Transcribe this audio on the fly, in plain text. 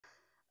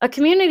A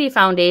community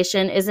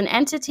foundation is an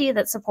entity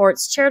that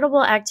supports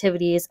charitable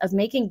activities of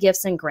making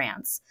gifts and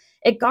grants.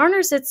 It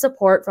garners its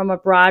support from a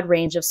broad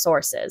range of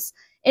sources: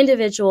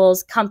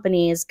 individuals,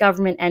 companies,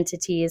 government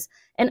entities,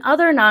 and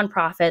other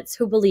nonprofits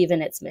who believe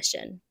in its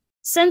mission.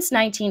 Since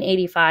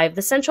 1985,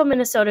 the Central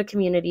Minnesota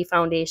Community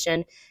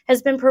Foundation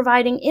has been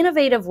providing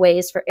innovative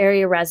ways for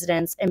area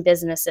residents and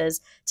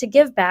businesses to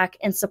give back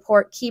and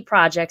support key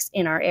projects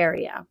in our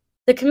area.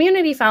 The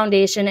Community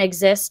Foundation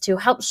exists to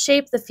help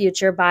shape the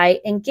future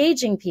by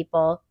engaging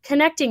people,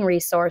 connecting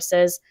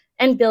resources,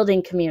 and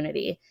building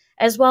community,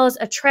 as well as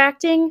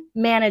attracting,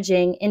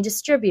 managing, and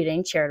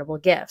distributing charitable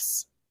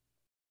gifts.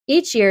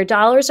 Each year,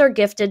 dollars are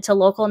gifted to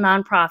local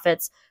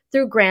nonprofits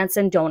through grants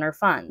and donor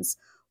funds.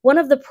 One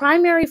of the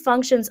primary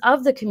functions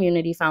of the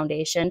Community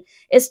Foundation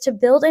is to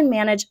build and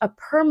manage a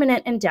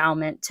permanent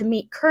endowment to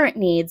meet current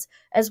needs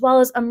as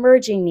well as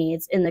emerging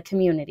needs in the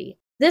community.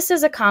 This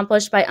is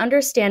accomplished by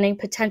understanding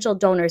potential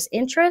donors'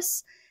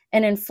 interests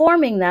and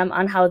informing them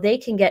on how they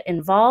can get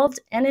involved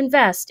and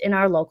invest in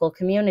our local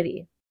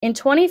community. In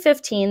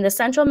 2015, the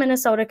Central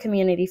Minnesota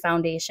Community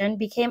Foundation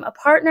became a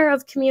partner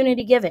of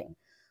Community Giving,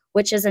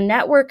 which is a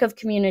network of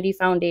community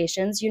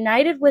foundations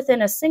united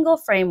within a single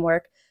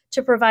framework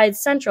to provide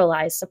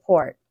centralized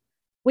support.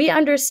 We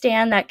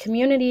understand that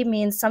community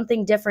means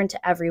something different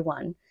to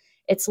everyone.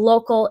 It's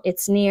local,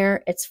 it's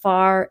near, it's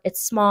far,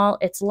 it's small,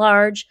 it's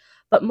large,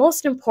 but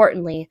most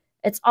importantly,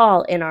 it's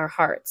all in our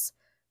hearts,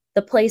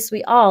 the place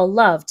we all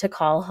love to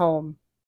call home.